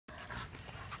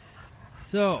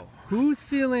So, who's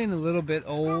feeling a little bit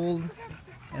old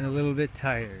and a little bit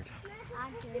tired?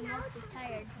 I'm feeling mostly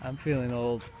tired. I'm feeling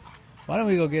old. Why don't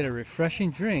we go get a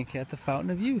refreshing drink at the Fountain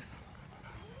of Youth?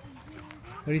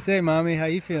 What do you say, Mommy? How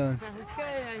you feeling? That's good.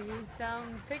 I need some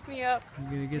pick-me-up.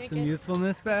 You gonna get some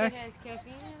youthfulness back? It has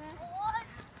caffeine in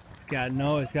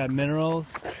it. It's got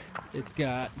minerals. It's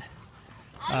got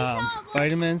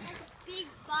vitamins. Big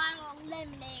bottle of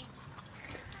lemonade.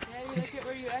 Daddy, look at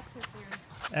where you exit through.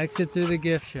 Exit through the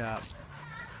gift shop.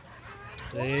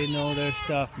 They know their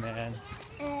stuff, man.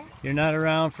 You're not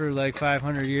around for like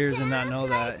 500 years and not know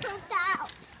that.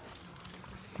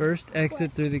 First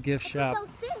exit through the gift shop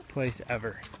place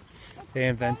ever. They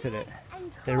invented it.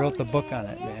 They wrote the book on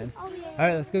it, man.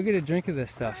 Alright, let's go get a drink of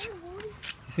this stuff.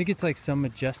 I think it's like some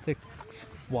majestic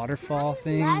waterfall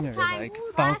thing or like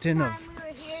fountain of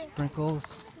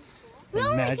sprinkles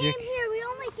and magic. We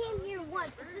only came here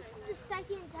once, but this is the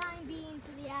second time being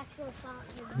to the actual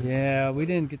fountain. Yeah, we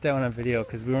didn't get that one on video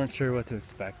because we weren't sure what to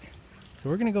expect. So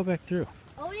we're gonna go back through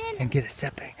and get a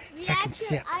second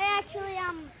sip.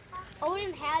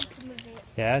 Odin had some of it.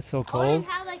 Yeah, it's so cold. Odin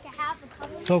had like a half a cup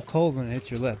of it. So cold when it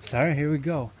hits your lips. All right, here we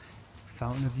go.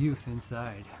 Fountain of Youth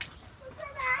inside.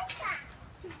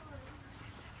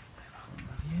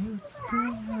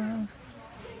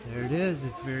 There it is.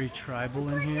 It's very tribal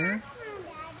in here.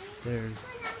 There's,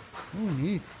 oh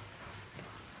neat.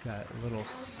 Got a little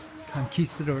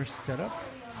conquistador set up.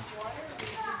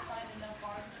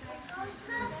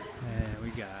 And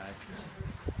we got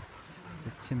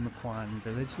the Timaquan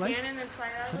village light.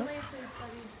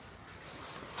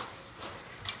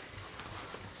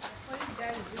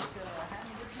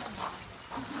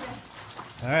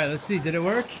 All right, let's see. Did it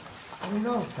work? I don't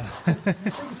know. I think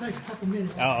it's like a couple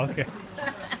minutes. Oh, okay.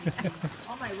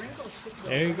 All my wrinkles should go.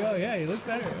 There you go. Yeah, you look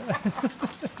better.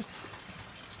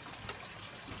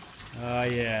 Oh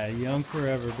yeah, young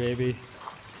forever, baby.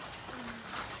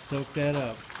 Soak that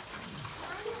up.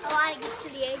 I want to get to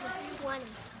the age of 20.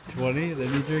 20? Let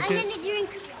me drink it.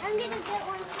 I'm gonna get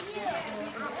one for you.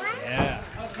 Yeah.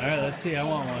 All right, let's see. I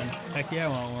want one. Heck yeah, I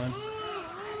want one.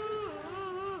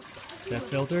 Is that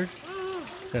filtered?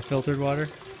 Is that filtered water?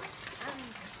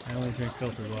 I only drink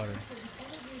filtered water.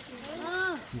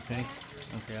 You think?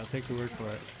 Okay, I'll take the word for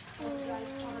it.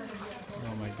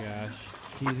 Oh my gosh.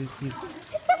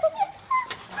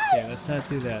 Okay, let's not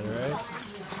do that, alright?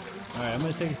 Alright, I'm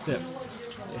going to take a sip.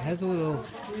 It has a little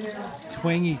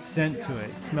twangy scent to it.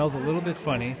 It smells a little bit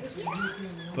funny,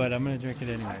 but I'm going to drink it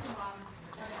anyway.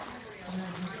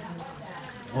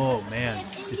 Oh man.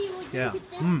 Yeah.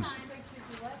 It's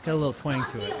got a little twang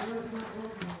to it.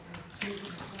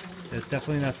 It's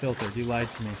definitely not filtered. You lied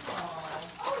to me.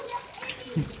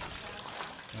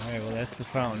 Alright, well that's the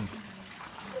fountain.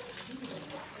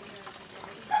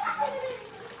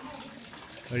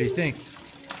 What do you think?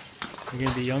 You're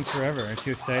going to be young forever. Aren't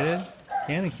you excited?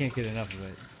 Cannon can't get enough of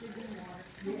it.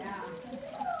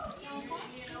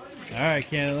 Alright,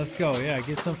 Cannon, let's go. Yeah,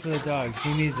 get some for the dogs.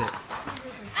 He needs it.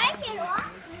 I can walk.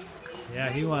 Yeah,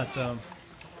 he wants some.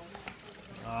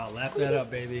 Oh, lap that up,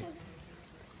 baby.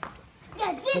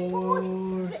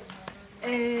 Forever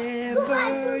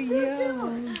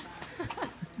young.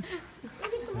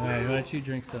 Alright, why don't you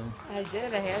drink some? I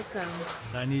did. I had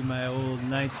some. I need my old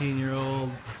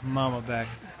 19-year-old mama back.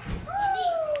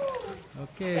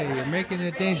 Okay, you're making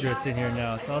it dangerous in here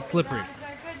now. It's all slippery.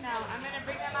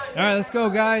 Alright, let's go,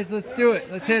 guys. Let's do it.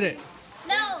 Let's hit it.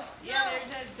 No.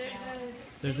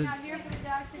 There's out here for the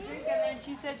dogs to drink, and then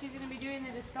she said she's going to be doing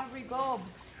the Discovery Gold.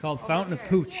 It's called Fountain of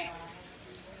Pooch.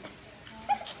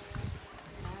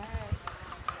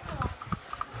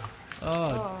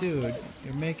 Oh, dude,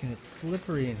 you're making it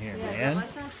slippery in here, man.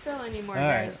 Let's not spill anymore. All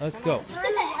right, let's go.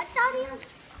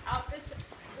 Out this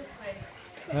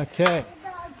way. Okay,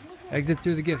 exit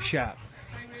through the gift shop.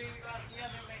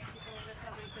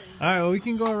 All right, well, we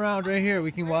can go around right here.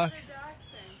 We can walk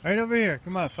right over here.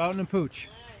 Come on, Fountain of Pooch.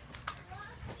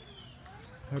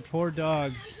 Our poor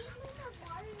dogs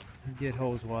get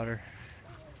hose water.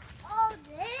 Oh,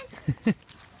 this?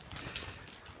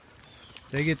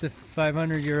 They get the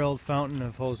 500-year-old fountain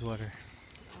of hose water.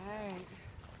 Alright.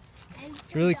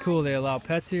 It's really cool. They allow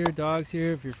pets here, dogs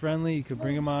here. If you're friendly, you could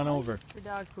bring them on over. The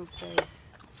dog poop day.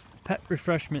 Pet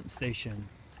refreshment station.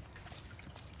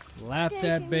 Lap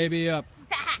that baby up.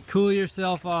 Cool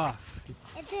yourself off.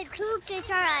 If it pooped, it's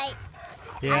alright.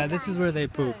 Yeah, this is where they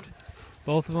pooped.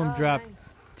 Both of them dropped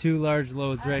 2 large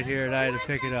loads right here, and I had to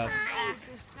pick it up.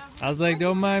 I was like,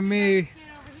 don't mind me.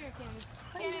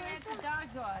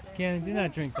 Cannon, do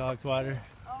not drink dog's water.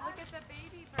 Oh, look at the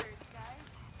baby birds,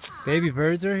 guys. Baby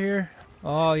birds are here?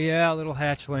 Oh yeah, little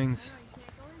hatchlings.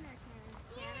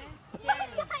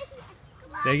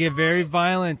 They get very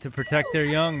violent to protect their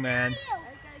young, man.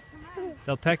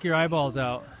 They'll peck your eyeballs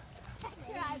out.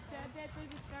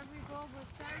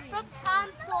 From Tom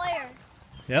Sawyer.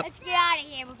 Yep. Let's get out of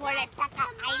here before they pack our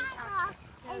eyes.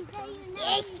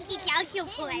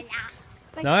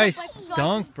 Nice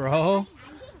dunk, bro.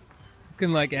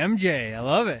 Looking like MJ. I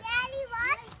love it.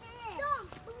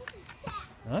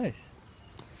 Nice.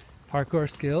 Parkour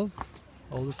skills.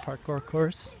 Oldest parkour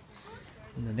course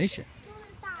in the nation.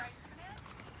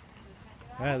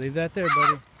 Alright, leave that there,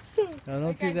 buddy. No,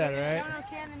 don't do that, alright? No,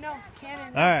 Cannon, no.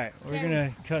 Cannon. Alright, we're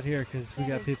gonna cut here because we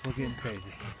got people getting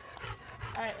crazy.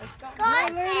 Alright, let's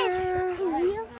go.